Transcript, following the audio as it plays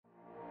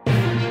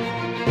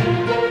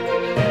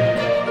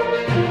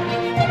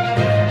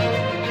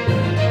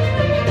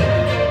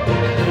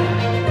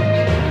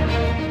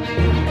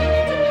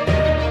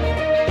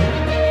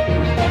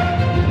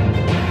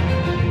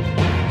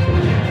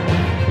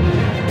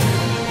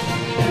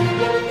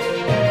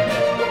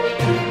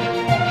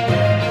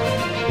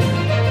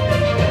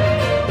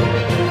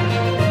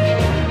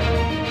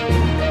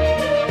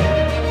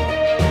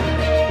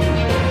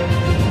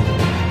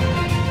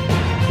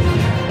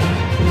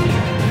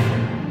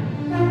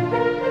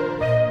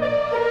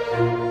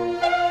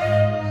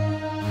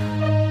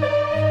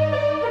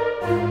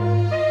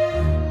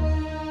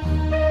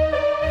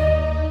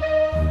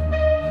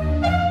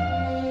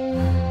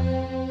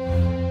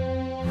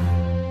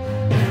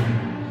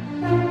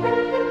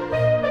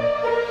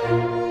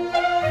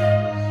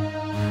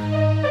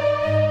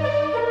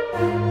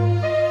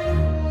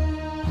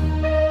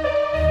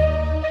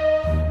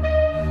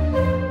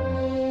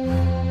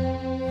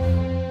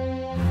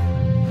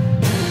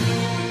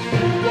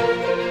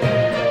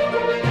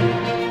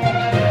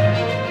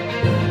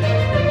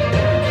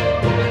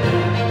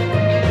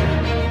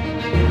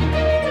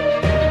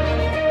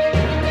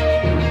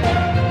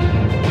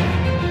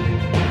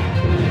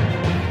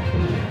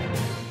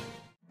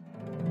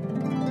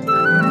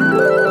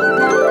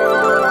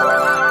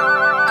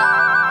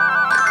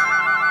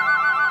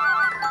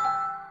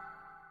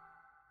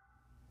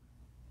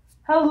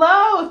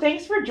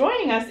for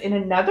joining us in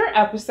another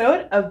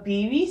episode of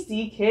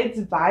BBC Kids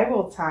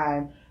Bible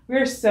Time.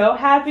 We're so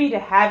happy to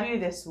have you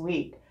this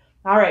week.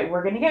 All right,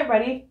 we're going to get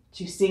ready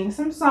to sing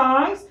some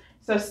songs.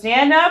 So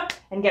stand up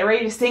and get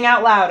ready to sing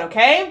out loud,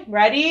 okay?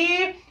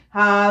 Ready?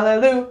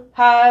 Hallelujah,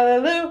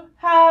 hallelujah,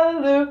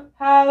 hallelujah,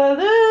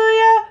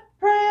 hallelujah.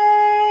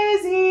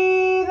 Praise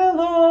ye the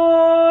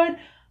Lord.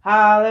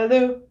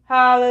 Hallelujah,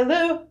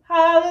 hallelujah,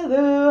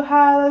 hallelujah,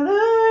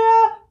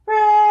 hallelujah.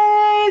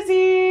 Praise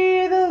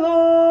ye the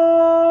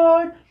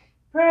Lord.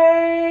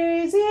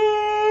 Praise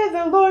ye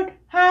the Lord.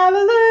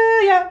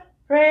 Hallelujah.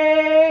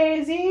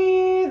 Praise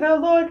ye the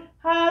Lord.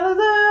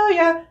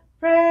 Hallelujah.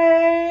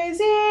 Praise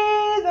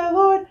ye the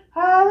Lord.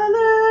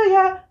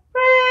 Hallelujah.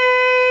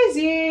 Praise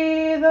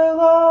ye the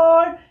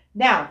Lord.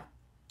 Now,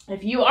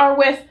 if you are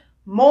with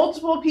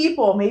multiple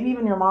people, maybe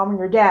even your mom and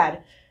your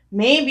dad,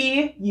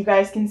 maybe you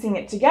guys can sing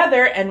it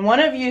together and one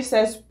of you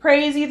says,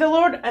 praise ye the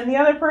Lord, and the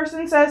other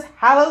person says,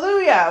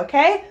 hallelujah,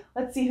 okay?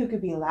 Let's see who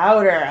could be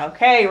louder.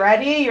 Okay,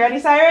 ready? You ready,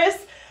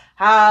 Cyrus?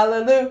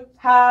 Hallelujah,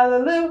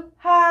 hallelujah,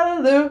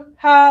 hallelujah,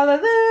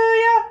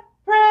 hallelujah.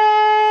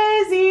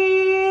 Praise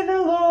ye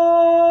the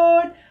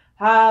Lord.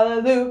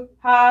 Hallelujah,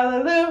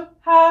 hallelujah,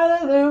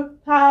 hallelujah,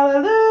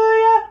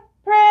 hallelujah.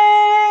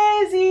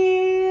 Praise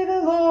ye the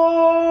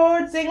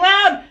Lord. Sing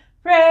loud.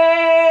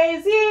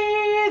 Praise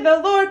ye the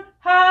Lord.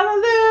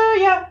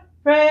 Hallelujah.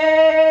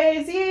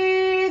 Praise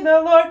ye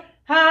the Lord.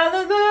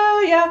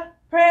 Hallelujah.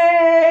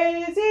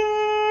 Praise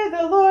ye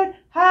the Lord.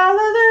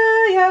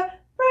 Hallelujah.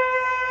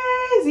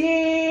 Praise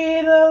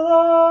ye the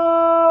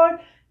Lord.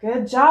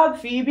 Good job,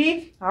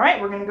 Phoebe. All right,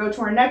 we're going to go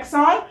to our next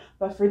song.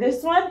 But for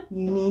this one,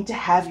 you need to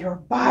have your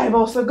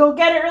Bible. So go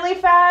get it really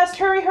fast.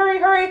 Hurry, hurry,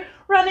 hurry.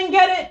 Run and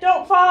get it.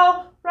 Don't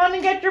fall. Run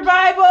and get your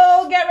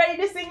Bible. Get ready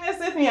to sing this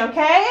with me,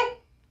 okay?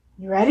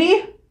 You ready?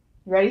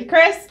 You ready,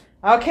 Chris?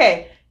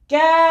 Okay.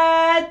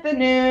 Get the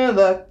new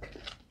look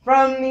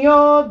from the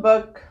old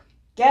book.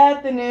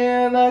 Get the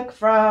new look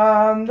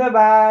from the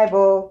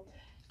Bible.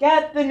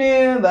 Get the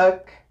new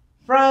look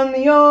from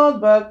the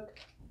old book.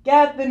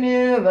 Get the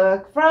new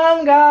look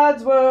from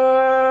God's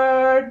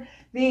Word.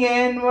 The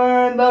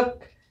inward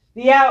look,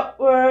 the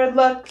outward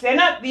look. Stand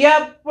up, the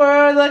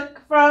upward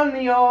look from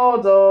the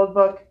old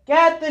book.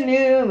 Get the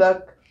new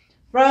look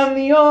from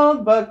the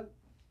old book.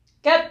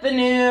 Get the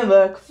new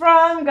look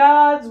from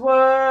God's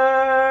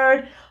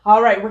Word.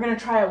 All right, we're going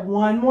to try it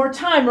one more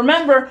time.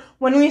 Remember,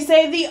 when we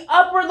say the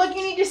upward look,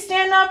 you need to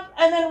stand up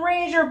and then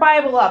raise your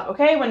Bible up,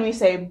 okay? When we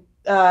say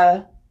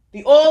the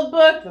old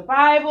book, the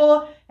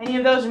Bible, any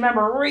of those,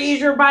 remember,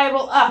 raise your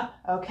Bible up,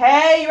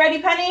 okay? You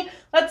ready, Penny?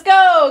 Let's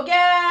go.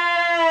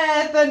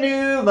 Get the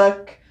new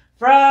look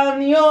from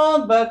the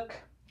old book.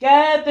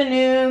 Get the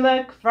new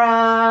look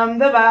from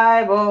the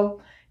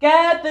Bible.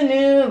 Get the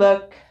new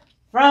look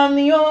from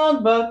the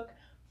old book.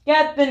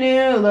 Get the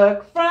new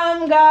look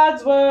from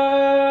God's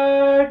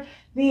Word.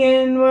 The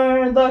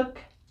inward look,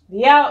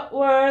 the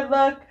outward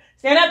look.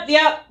 Stand up, the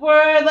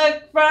upward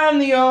look from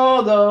the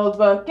old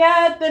book.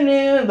 Get the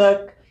new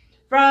look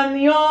from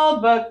the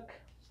old book.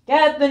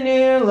 Get the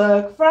new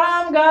look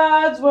from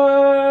God's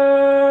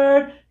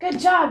Word. Good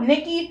job,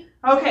 Nikki.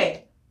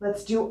 Okay,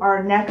 let's do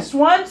our next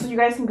one so you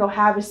guys can go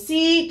have a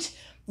seat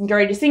and get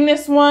ready to sing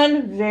this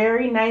one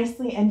very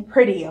nicely and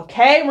pretty,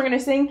 okay? We're going to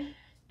sing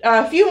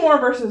a few more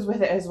verses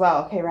with it as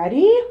well. Okay,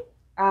 ready?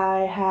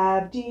 I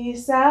have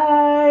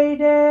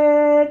decided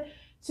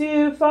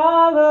to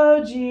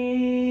follow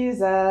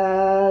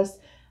Jesus.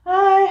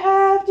 I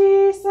have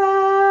decided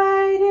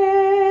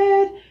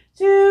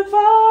to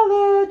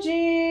follow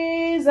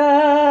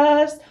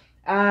Jesus.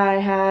 I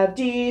have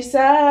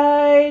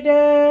decided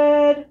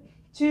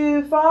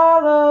to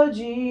follow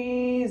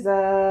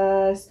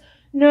Jesus.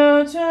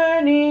 No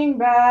turning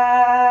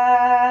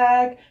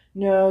back.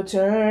 No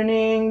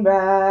turning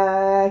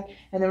back.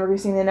 And then we're going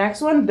to sing the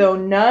next one. Though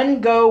none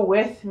go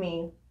with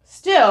me,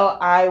 still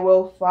I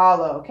will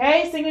follow.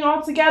 Okay, singing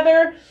all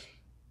together.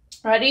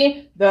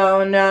 Ready?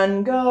 Though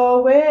none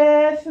go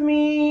with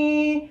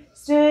me,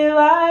 still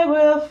I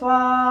will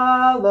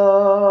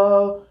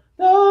follow.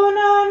 Though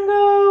none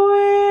go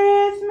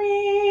with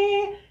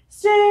me,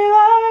 still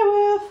I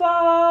will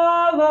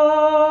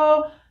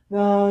follow.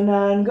 Though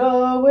none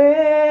go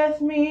with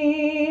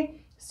me,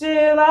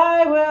 still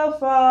I will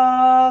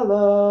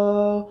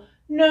follow.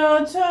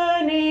 No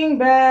turning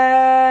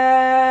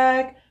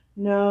back,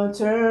 no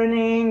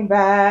turning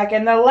back.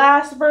 And the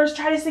last verse,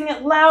 try to sing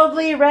it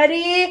loudly.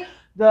 Ready?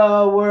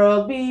 The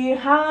world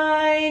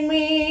behind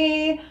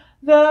me,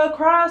 the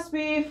cross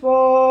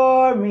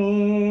before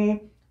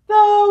me.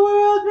 The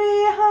world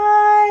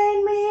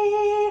behind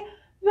me,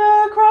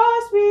 the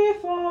cross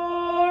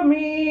before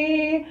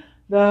me.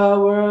 The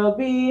world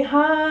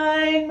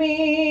behind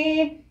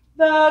me,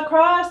 the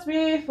cross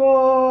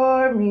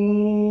before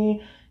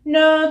me.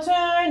 No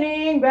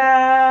turning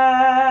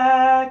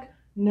back,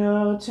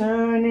 no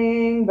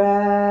turning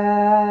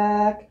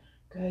back.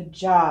 Good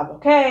job.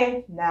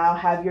 Okay, now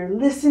have your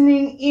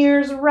listening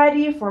ears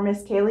ready for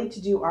Miss Kaylee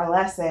to do our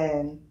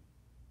lesson.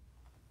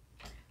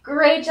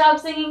 Great job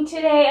singing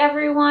today,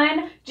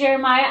 everyone.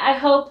 Jeremiah, I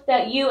hope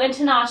that you and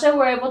Tanasha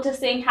were able to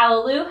sing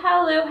hallelujah,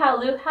 hallelujah,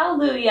 hallelujah,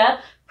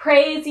 hallelujah,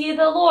 praise ye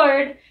the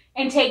Lord,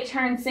 and take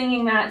turns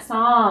singing that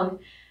song.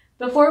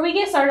 Before we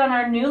get started on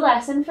our new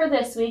lesson for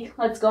this week,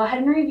 let's go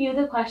ahead and review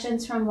the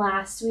questions from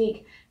last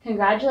week.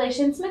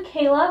 Congratulations,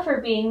 Michaela,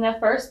 for being the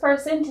first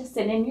person to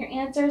send in your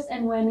answers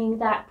and winning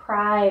that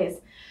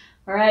prize.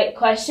 All right,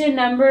 question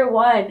number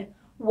 1.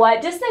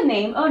 What does the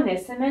name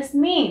Onesimus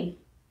mean?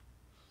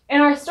 In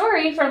our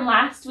story from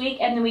last week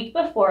and the week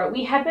before,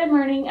 we had been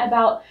learning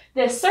about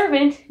this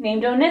servant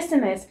named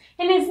Onesimus,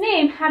 and his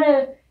name had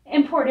an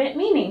important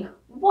meaning.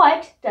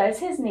 What does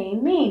his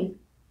name mean?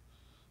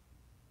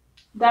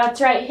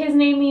 That's right, his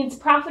name means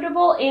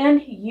profitable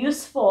and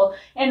useful,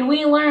 and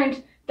we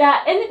learned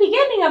that in the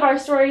beginning of our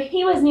story,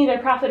 he was neither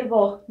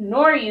profitable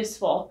nor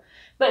useful,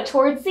 but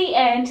towards the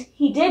end,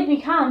 he did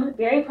become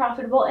very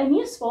profitable and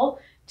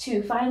useful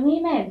to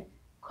Philemon.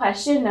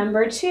 Question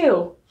number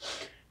 2.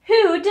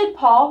 Who did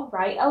Paul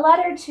write a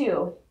letter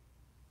to?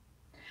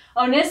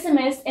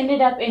 Onesimus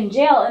ended up in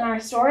jail in our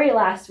story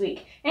last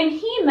week, and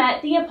he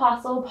met the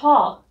Apostle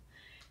Paul.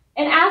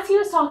 And as he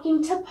was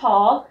talking to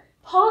Paul,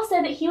 Paul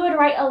said that he would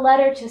write a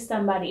letter to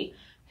somebody.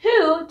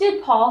 Who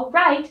did Paul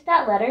write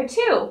that letter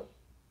to?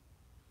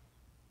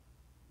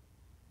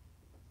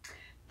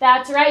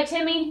 That's right,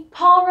 Timmy.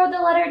 Paul wrote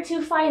the letter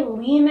to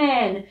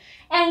Philemon.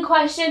 And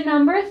question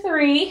number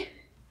 3,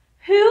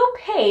 who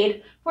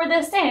paid for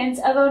the sins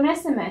of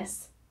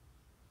Onesimus?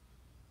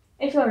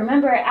 If you'll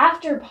remember,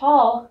 after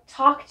Onesimus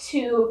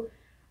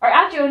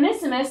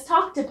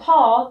talked to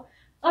Paul,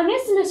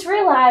 Onesimus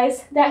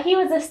realized that he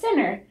was a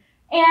sinner,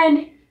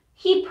 and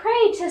he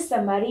prayed to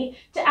somebody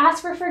to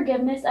ask for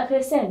forgiveness of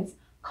his sins.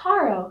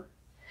 Caro,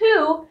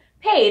 who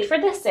paid for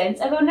the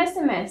sins of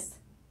Onesimus?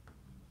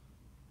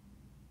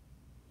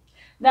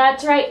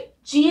 That's right,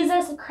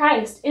 Jesus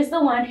Christ is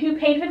the one who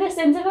paid for the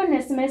sins of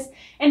Onesimus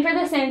and for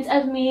the sins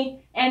of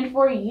me and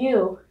for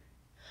you.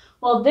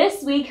 Well,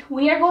 this week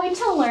we are going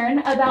to learn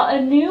about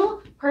a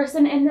new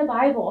person in the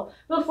Bible.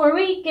 Before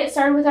we get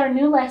started with our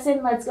new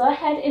lesson, let's go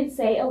ahead and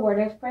say a word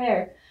of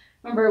prayer.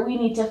 Remember, we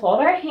need to fold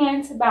our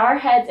hands, bow our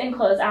heads, and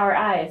close our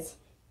eyes.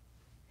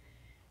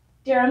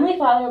 Dear Heavenly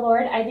Father,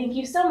 Lord, I thank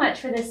you so much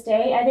for this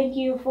day. I thank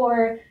you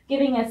for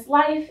giving us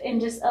life and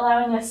just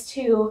allowing us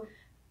to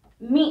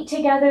meet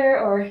together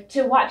or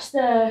to watch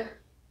the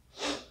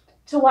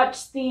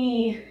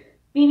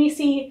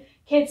BBC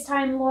Kids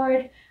Time,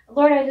 Lord.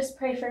 Lord, I just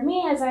pray for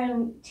me as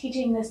I'm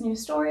teaching this new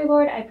story,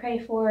 Lord. I pray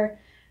for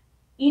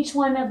each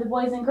one of the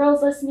boys and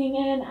girls listening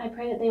in. I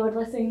pray that they would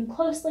listen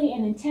closely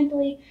and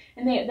intently,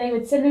 and they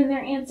would send in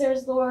their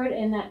answers, Lord,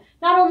 and that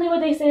not only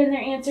would they send in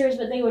their answers,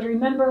 but they would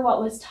remember what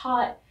was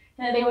taught,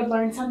 and that they would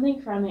learn something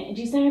from it. In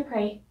Jesus' name I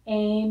pray,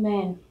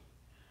 amen.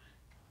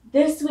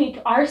 This week,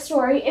 our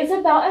story is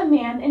about a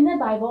man in the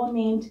Bible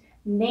named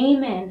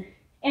Naaman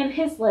and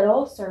his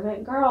little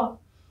servant girl.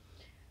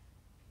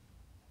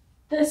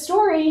 The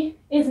story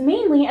is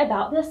mainly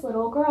about this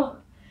little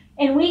girl,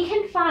 and we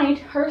can find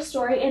her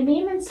story and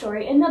Naaman's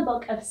story in the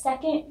book of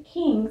 2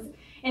 Kings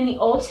in the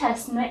Old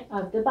Testament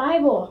of the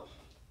Bible.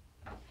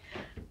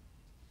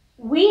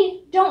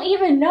 We don't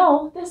even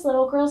know this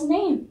little girl's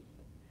name.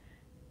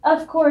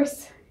 Of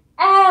course,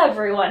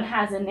 everyone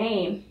has a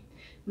name.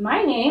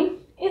 My name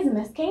is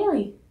Miss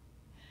Kaylee.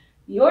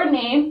 Your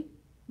name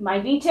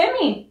might be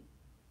Timmy.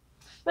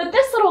 But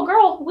this little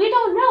girl, we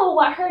don't know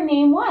what her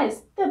name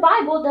was. The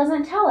Bible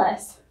doesn't tell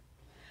us.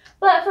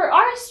 But for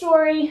our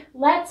story,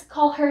 let's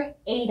call her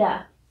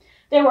Ada.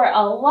 There were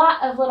a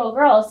lot of little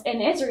girls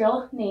in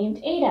Israel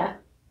named Ada.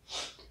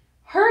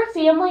 Her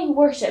family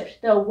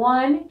worshipped the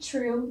one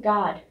true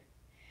God.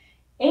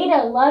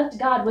 Ada loved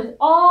God with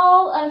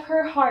all of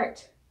her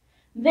heart.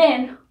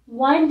 Then,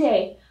 one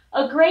day,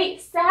 a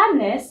great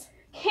sadness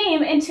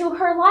came into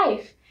her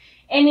life.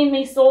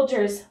 Enemy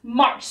soldiers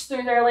marched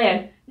through their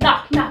land.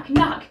 Knock, knock,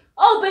 knock.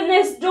 Open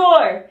this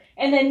door.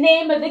 In the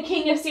name of the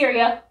king of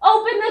Syria,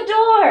 open the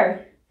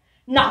door.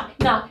 Knock,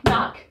 knock,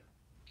 knock.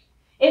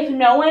 If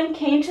no one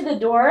came to the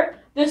door,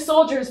 the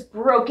soldiers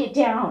broke it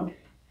down.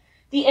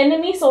 The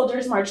enemy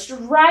soldiers marched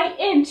right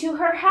into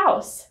her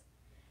house.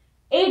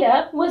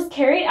 Ada was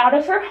carried out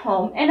of her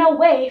home and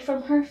away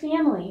from her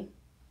family.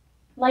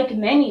 Like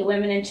many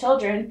women and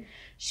children,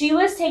 she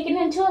was taken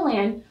into a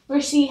land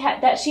where she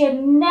had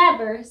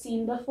never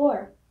seen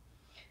before.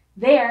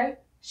 There,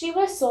 she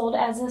was sold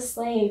as a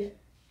slave.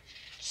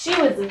 She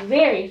was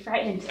very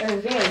frightened or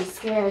very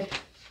scared.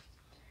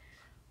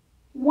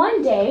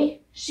 One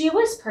day, she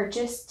was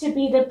purchased to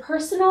be the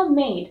personal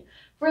maid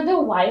for the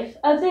wife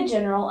of the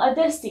general of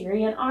the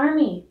Syrian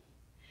army.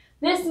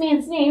 This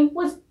man's name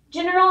was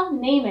General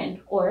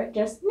Naaman, or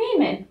just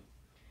Naaman.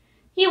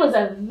 He was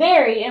a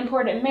very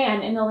important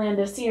man in the land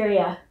of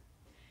Syria.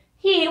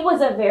 He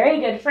was a very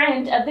good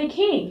friend of the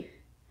king.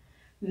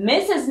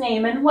 Mrs.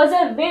 Naaman was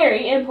a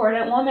very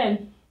important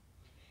woman.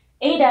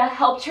 Ada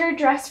helped her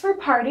dress for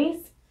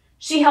parties.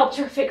 She helped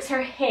her fix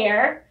her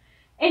hair,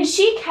 and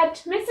she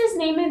kept Mrs.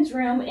 Naaman's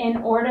room in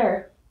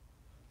order.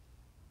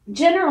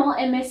 General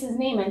and Mrs.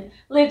 Naaman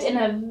lived in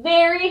a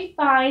very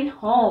fine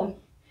home.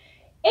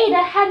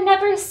 Ada had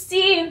never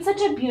seen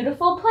such a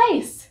beautiful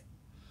place.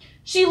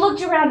 She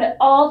looked around at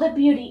all the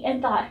beauty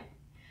and thought,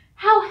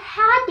 how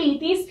happy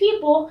these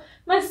people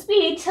must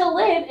be to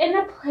live in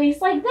a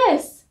place like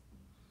this.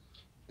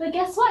 But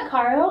guess what,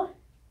 Caro?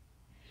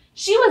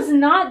 She was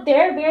not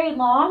there very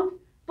long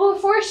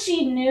before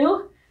she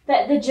knew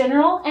that the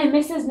General and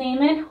Mrs.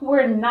 Naaman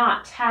were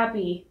not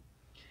happy.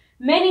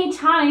 Many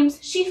times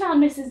she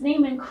found Mrs.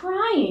 Naaman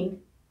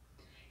crying.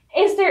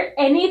 Is there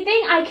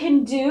anything I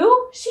can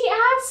do? She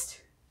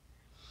asked.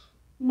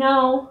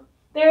 No,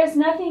 there is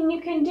nothing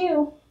you can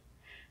do.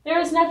 There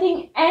is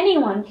nothing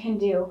anyone can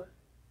do.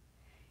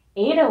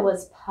 Ada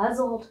was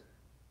puzzled.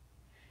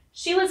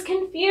 She was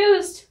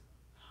confused.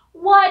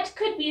 What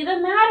could be the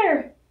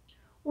matter?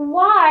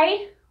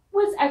 Why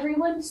was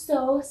everyone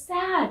so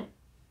sad?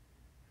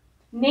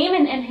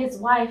 Naaman and his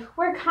wife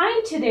were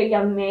kind to their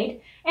young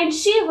maid, and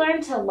she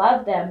learned to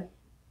love them.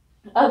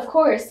 Of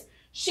course,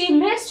 she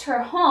missed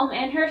her home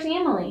and her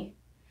family.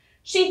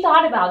 She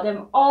thought about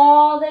them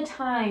all the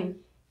time.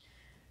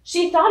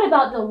 She thought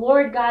about the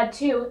Lord God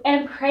too,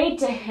 and prayed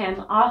to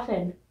him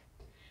often.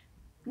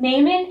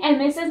 Naaman and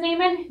Mrs.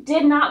 Naaman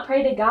did not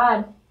pray to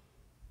God.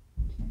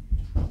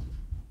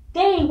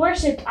 They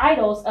worshipped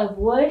idols of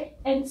wood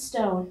and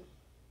stone.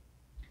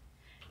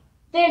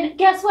 Then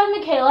guess what,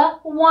 Michaela?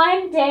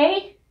 One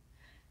day,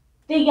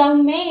 the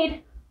young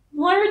maid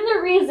learned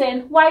the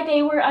reason why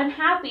they were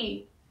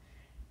unhappy.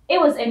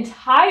 It was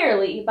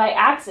entirely by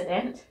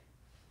accident.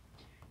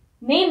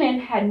 Naaman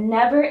had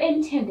never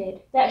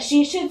intended that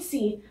she should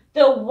see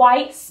the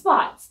white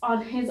spots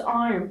on his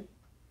arm.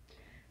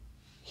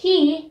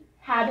 He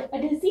had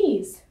a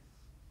disease.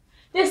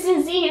 This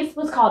disease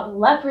was called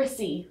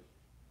leprosy.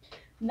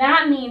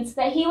 That means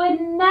that he would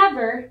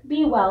never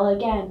be well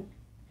again,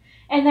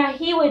 and that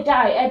he would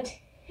die a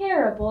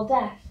terrible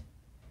death.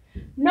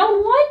 No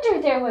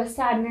wonder there was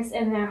sadness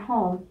in their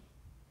home.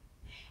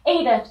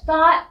 Ada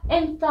thought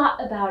and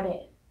thought about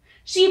it.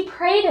 She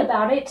prayed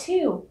about it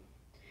too.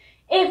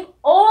 If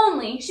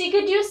only she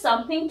could do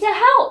something to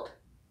help.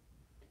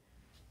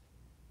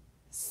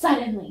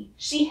 Suddenly,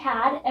 she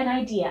had an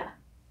idea.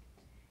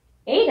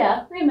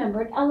 Ada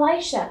remembered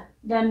Elisha,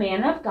 the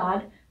man of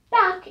God,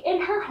 back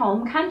in her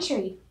home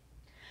country.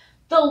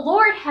 The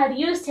Lord had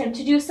used him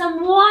to do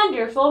some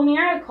wonderful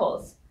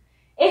miracles.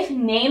 If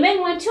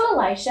Naaman went to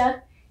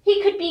Elisha,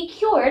 he could be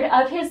cured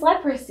of his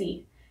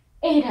leprosy.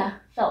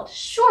 Ada felt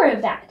sure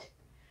of that.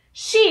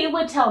 She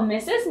would tell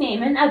Mrs.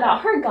 Naaman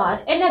about her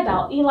God and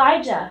about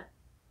Elijah.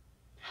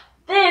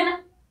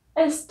 Then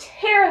a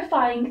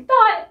terrifying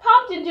thought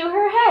popped into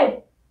her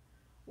head.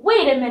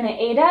 Wait a minute,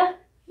 Ada.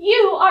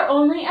 You are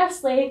only a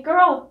slave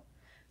girl.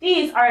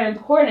 These are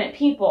important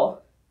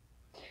people.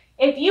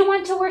 If you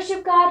want to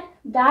worship God,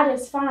 that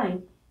is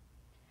fine.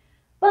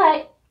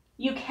 But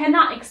you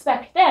cannot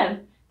expect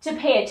them to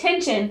pay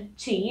attention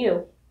to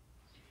you.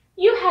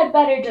 You had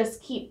better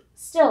just keep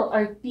still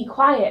or be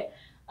quiet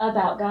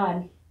about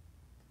God.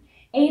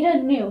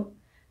 Ada knew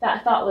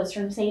that thought was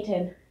from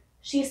Satan.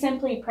 She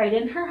simply prayed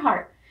in her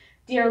heart,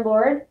 Dear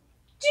Lord,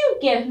 do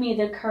give me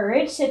the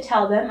courage to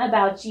tell them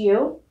about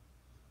you.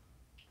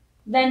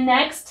 The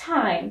next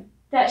time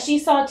that she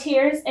saw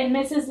tears in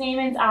Mrs.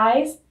 Naaman's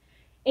eyes,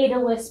 Ada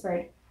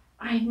whispered,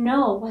 I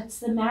know what's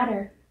the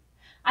matter.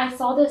 I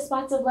saw the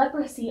spots of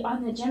leprosy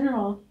on the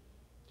general.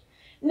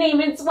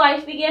 Naaman's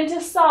wife began to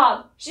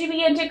sob. She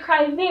began to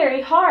cry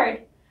very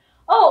hard.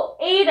 Oh,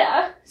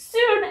 Ada,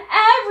 soon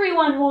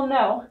everyone will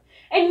know.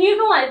 And you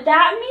know what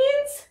that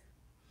means?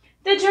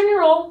 The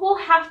general will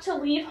have to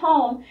leave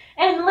home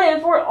and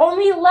live where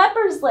only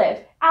lepers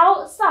live,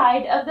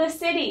 outside of the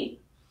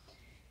city.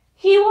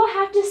 He will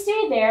have to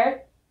stay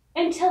there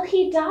until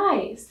he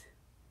dies.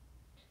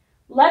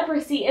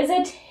 Leprosy is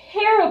a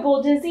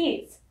terrible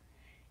disease.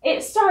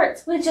 It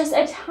starts with just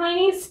a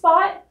tiny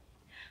spot,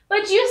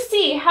 but you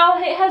see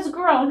how it has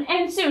grown,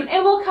 and soon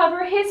it will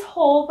cover his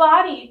whole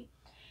body.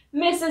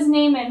 Mrs.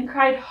 Naaman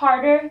cried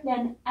harder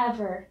than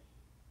ever.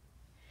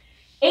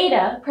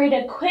 Ada prayed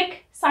a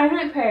quick,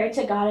 silent prayer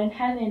to God in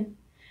heaven.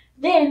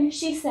 Then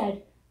she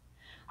said,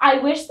 I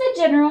wish the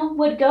general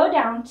would go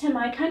down to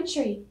my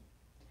country.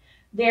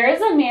 There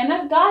is a man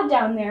of God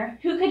down there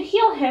who could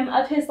heal him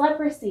of his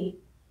leprosy.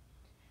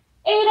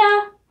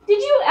 Ada,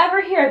 did you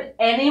ever hear of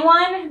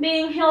anyone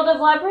being healed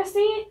of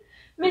leprosy?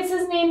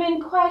 Mrs.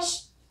 Naaman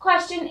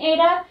questioned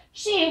Ada.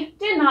 She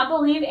did not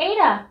believe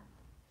Ada.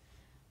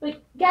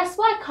 But guess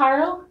what,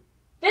 Carl?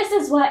 This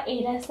is what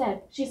Ada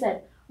said. She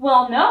said,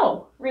 Well,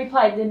 no,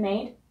 replied the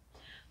maid.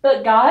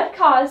 But God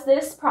caused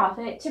this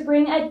prophet to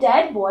bring a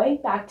dead boy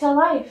back to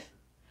life.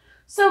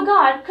 So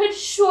God could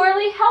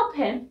surely help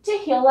him to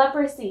heal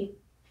leprosy.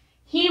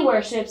 He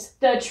worships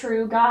the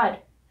true God,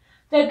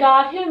 the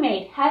God who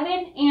made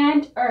heaven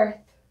and earth.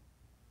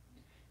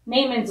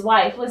 Naaman's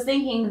wife was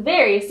thinking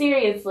very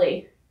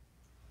seriously.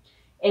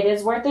 It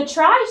is worth a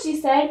try, she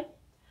said.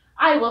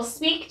 I will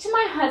speak to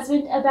my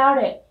husband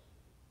about it.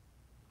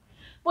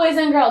 Boys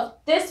and girls,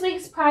 this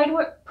week's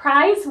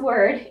prize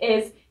word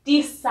is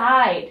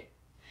decide.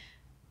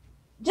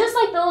 Just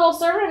like the little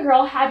servant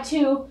girl had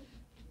to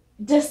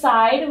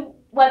decide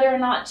whether or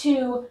not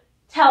to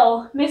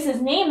tell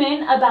Mrs.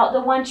 Naaman about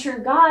the one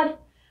true God,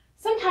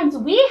 sometimes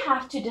we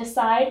have to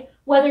decide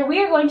whether we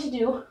are going to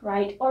do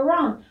right or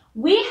wrong.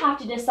 We have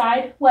to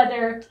decide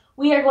whether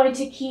we are going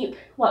to keep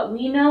what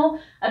we know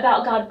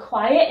about God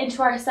quiet and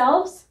to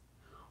ourselves,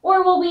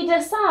 or will we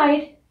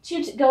decide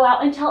to go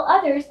out and tell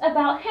others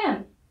about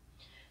Him?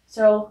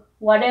 So,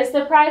 what is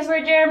the prize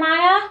word,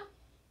 Jeremiah?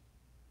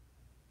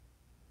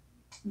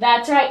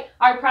 That's right.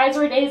 Our prize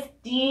word is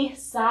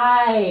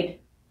decide.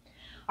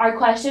 Our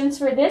questions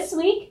for this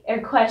week are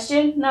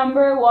question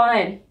number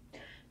 1.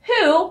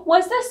 Who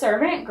was the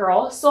servant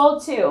girl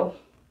sold to?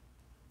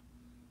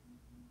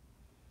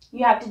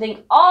 You have to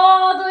think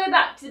all the way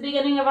back to the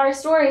beginning of our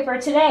story for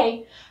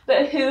today.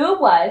 But who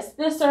was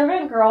the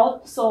servant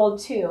girl sold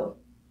to?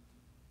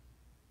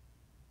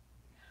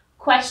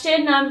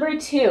 Question number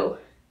 2.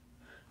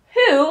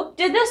 Who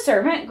did the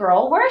servant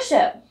girl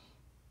worship?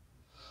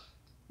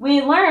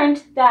 We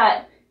learned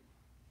that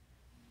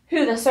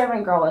who the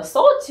servant girl was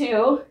sold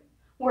to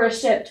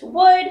worshipped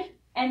wood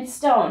and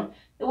stone.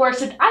 They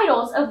worshipped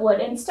idols of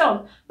wood and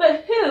stone.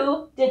 But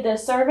who did the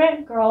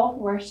servant girl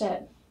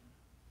worship?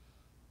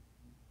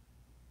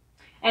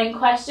 And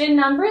question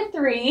number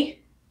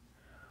 3,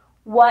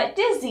 what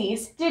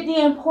disease did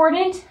the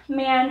important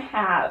man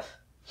have?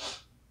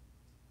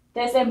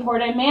 This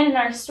important man in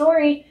our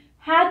story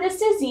had this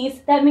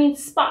disease that made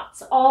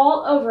spots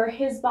all over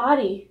his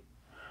body.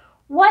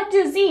 What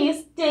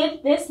disease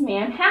did this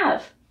man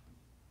have?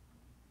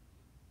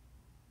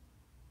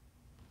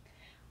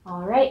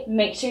 All right,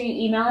 make sure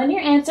you email in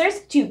your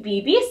answers to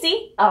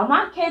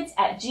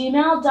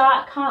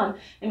bbcelmontkids@gmail.com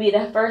and be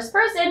the first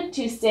person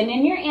to send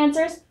in your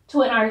answers to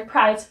win our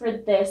prize for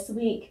this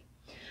week.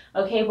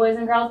 Okay, boys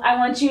and girls, I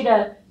want you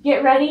to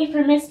get ready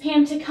for Miss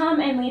Pam to come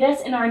and lead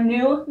us in our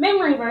new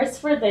memory verse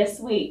for this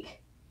week.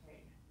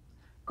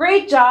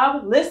 Great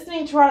job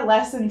listening to our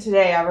lesson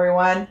today,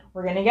 everyone.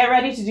 We're going to get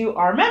ready to do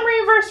our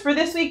memory verse for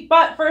this week,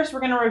 but first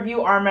we're going to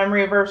review our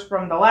memory verse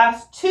from the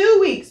last 2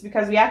 weeks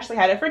because we actually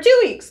had it for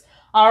 2 weeks.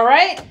 All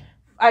right,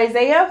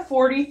 Isaiah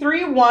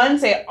 43:1.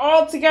 Say it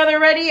all together.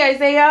 Ready?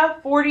 Isaiah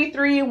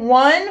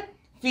 43:1.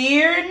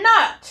 Fear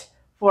not,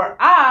 for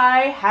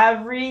I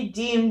have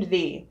redeemed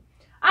thee.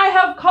 I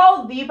have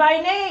called thee by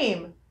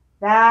name.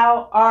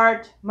 Thou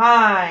art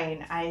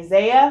mine.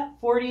 Isaiah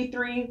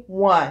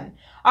 43:1.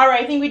 All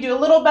right, I think we do a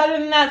little better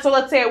than that, so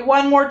let's say it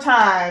one more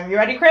time. You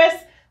ready, Chris?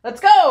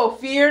 Let's go.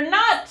 Fear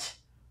not,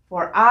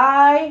 for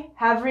I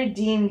have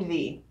redeemed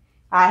thee.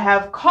 I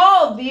have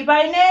called thee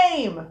by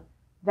name.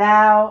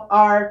 Thou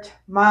art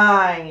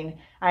mine.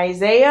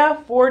 Isaiah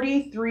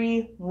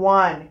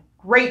 43:1.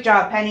 Great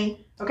job,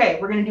 Penny. Okay,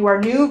 we're going to do our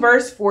new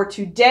verse for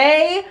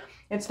today.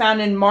 It's found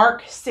in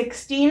Mark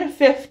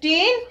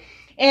 16:15.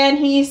 And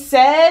he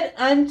said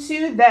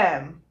unto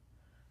them,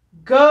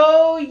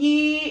 Go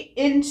ye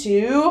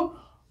into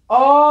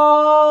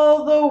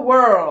all the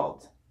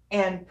world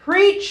and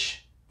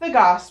preach the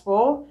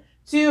gospel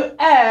to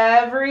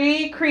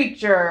every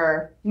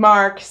creature.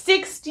 Mark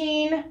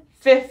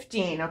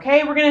 16:15.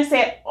 Okay, we're going to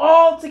say it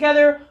all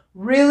together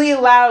really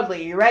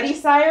loudly. You ready,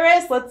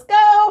 Cyrus? Let's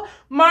go.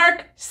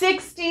 Mark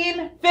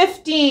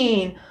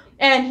 16:15.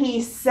 And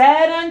he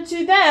said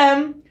unto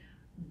them,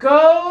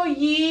 Go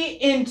ye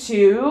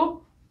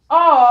into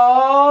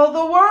all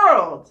the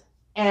world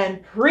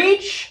and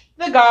preach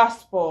the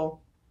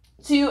gospel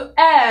to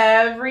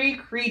every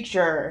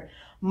creature.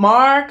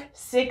 Mark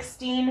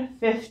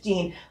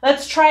 16:15.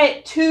 Let's try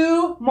it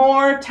 2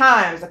 more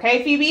times.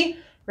 Okay, Phoebe?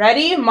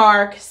 Ready?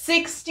 Mark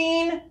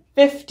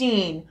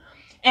 16:15.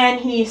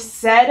 And he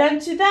said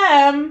unto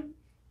them,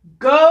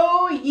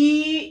 Go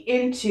ye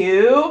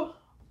into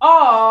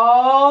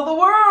all the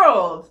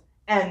world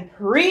and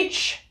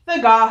preach the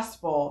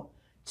gospel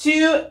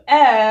to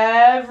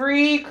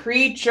every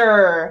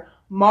creature.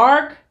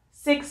 Mark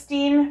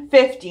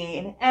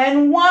 16:15.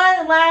 And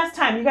one last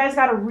time, you guys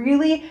got to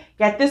really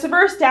get this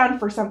verse down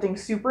for something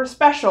super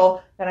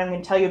special that I'm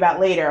going to tell you about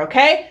later,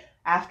 okay?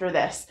 After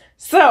this.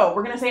 So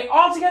we're going to say it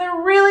all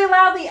together really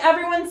loudly.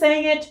 Everyone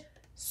saying it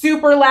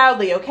super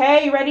loudly,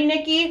 okay? You ready,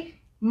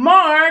 Nikki?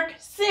 Mark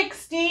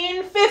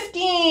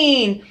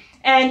 16:15.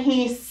 And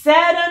he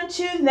said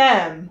unto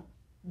them,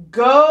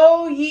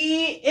 Go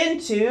ye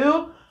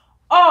into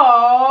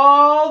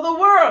all the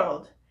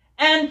world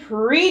and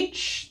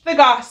preach the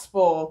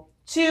gospel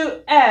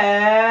to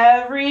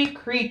every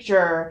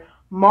creature.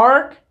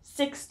 Mark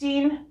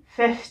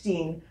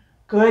 16:15.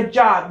 Good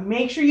job.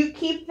 Make sure you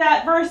keep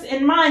that verse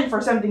in mind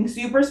for something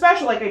super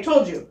special like I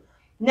told you.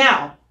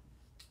 Now,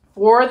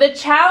 for the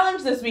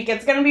challenge this week,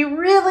 it's going to be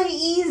really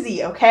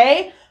easy,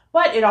 okay?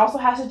 But it also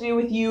has to do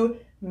with you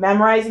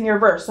memorizing your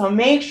verse. So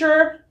make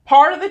sure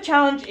part of the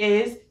challenge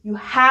is you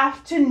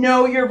have to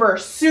know your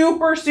verse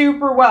super,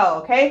 super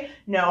well, okay?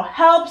 No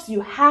helps.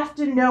 You have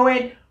to know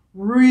it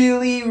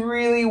really,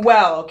 really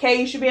well, okay?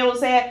 You should be able to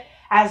say it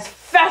as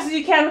fast as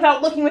you can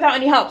without looking, without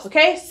any helps,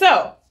 okay?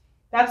 So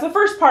that's the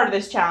first part of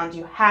this challenge.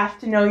 You have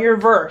to know your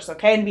verse,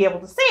 okay? And be able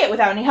to say it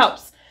without any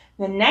helps.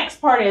 The next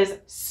part is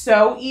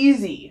so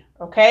easy,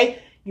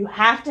 okay? You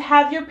have to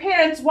have your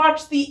parents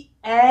watch the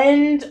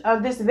end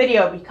of this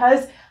video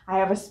because I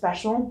have a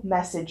special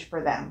message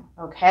for them,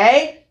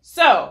 okay?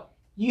 So,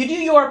 you do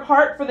your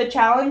part for the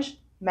challenge,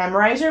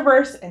 memorize your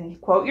verse and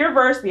quote your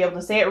verse, be able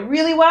to say it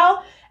really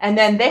well, and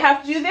then they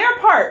have to do their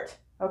part,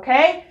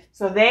 okay?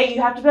 So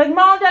you have to be like,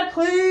 Mom, Dad,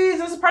 please,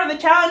 this is part of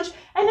the challenge,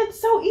 and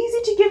it's so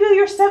easy to give you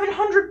your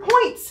 700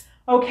 points,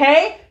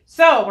 okay?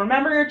 So,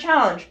 remember your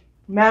challenge.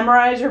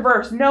 Memorize your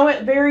verse, know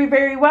it very,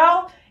 very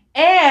well.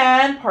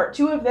 And part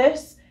 2 of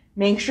this,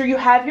 make sure you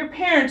have your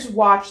parents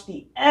watch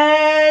the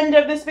end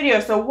of this video.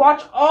 So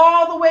watch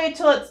all the way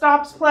till it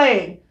stops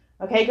playing,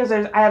 okay? Because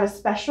I have a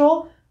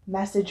special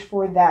message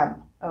for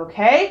them,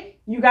 okay?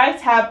 You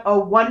guys have a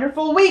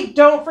wonderful week.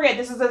 Don't forget,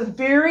 this is a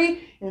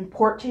very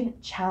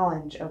important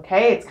challenge,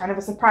 okay? It's kind of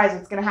a surprise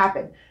what's going to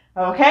happen,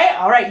 okay?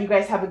 All right, you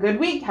guys have a good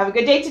week. Have a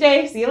good day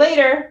today. See you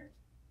later.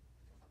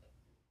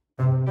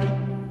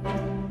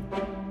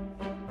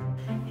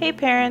 Hey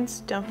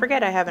parents, don't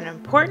forget I have an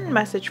important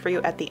message for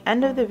you at the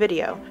end of the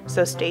video,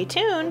 so stay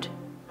tuned.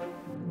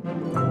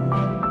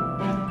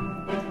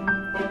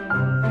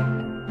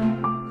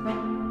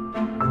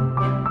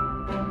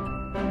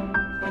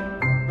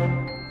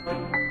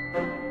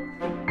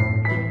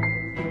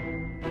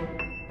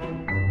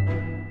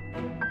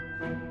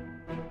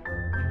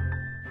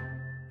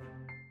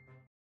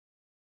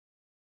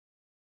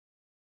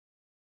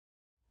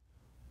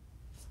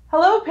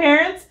 Hello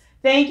parents,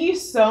 thank you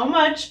so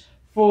much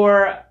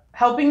for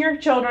helping your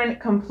children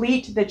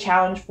complete the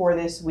challenge for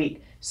this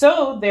week.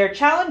 So their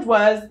challenge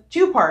was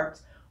 2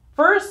 parts.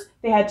 First,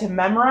 they had to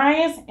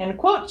memorize and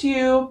quote to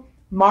you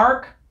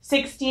Mark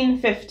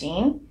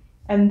 16:15,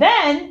 and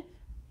then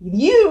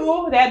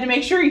they had to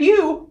make sure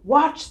you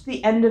watched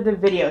the end of the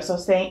video. So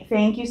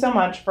thank you so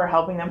much for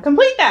helping them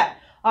complete that.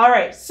 All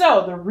right,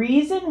 so the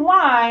reason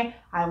why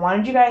I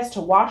wanted you guys to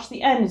watch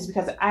the end is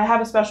because I have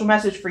a special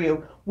message for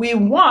you. We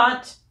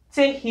want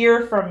to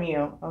hear from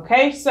you,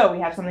 okay? So we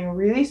have something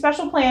really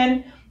special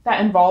planned that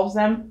involves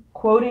them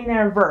quoting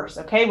their verse,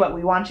 okay? What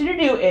we want you to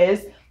do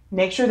is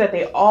make sure that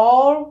they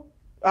all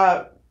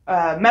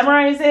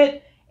memorize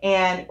it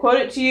and quote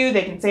it to you.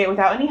 They can say it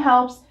without any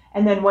helps.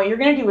 And then what you're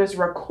gonna do is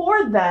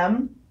record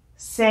them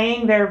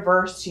saying their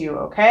verse to you,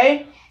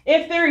 okay?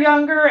 If they're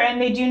younger and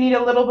they do need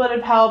a little bit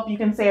of help, you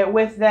can say it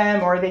with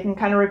them or they can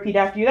kind of repeat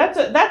after you.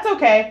 That's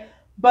okay.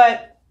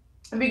 But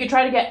if we could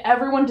try to get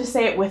everyone to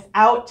say it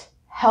without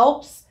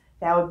helps,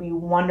 that would be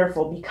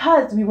wonderful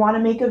because we want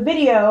to make a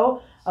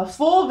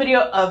full video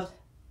of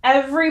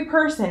every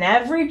person,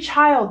 every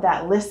child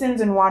that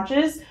listens and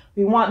watches.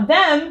 We want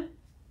them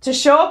to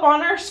show up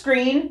on our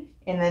screen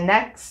in the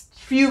next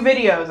few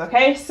videos,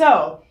 okay?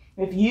 So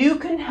if you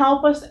can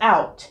help us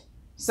out.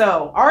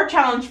 So our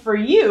challenge for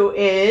you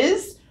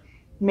is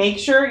make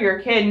sure your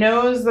kid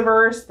knows the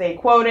verse, they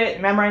quote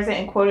it, memorize it,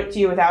 and quote it to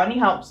you without any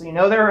help so you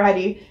know they're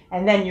ready.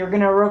 And then you're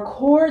going to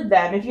record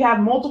them. If you have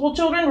multiple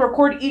children,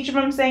 record each of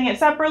them saying it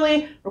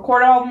separately,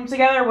 record all of them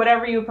together,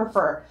 whatever you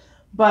prefer.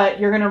 But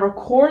you're going to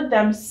record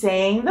them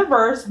saying the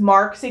verse,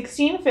 Mark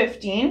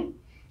 16:15,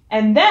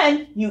 and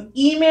then you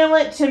email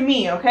it to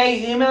me, okay?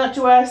 You email it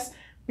to us,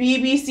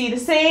 BBC, the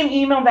same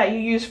email that you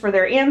use for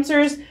their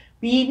answers,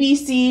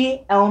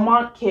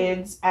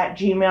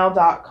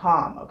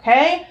 bbcelmontkids@gmail.com,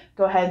 okay?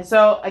 Go ahead.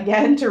 So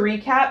again, to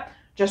recap,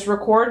 just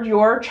record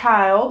your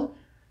child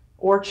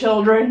or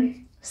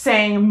children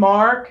saying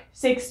Mark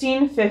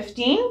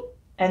 16:15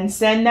 and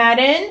send that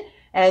in.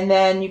 And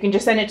then you can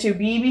just send it to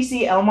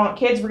BBC Elmont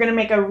Kids. We're going to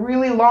make a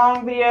really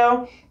long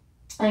video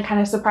and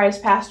kind of surprise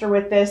Pastor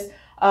with this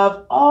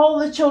of all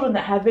the children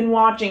that have been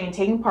watching and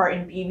taking part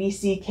in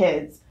BBC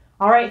Kids.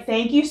 All right.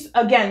 Thank you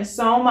again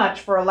so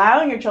much for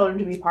allowing your children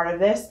to be part of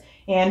this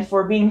and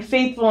for being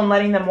faithful and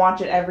letting them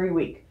watch it every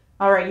week.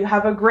 All right, you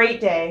have a great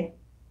day.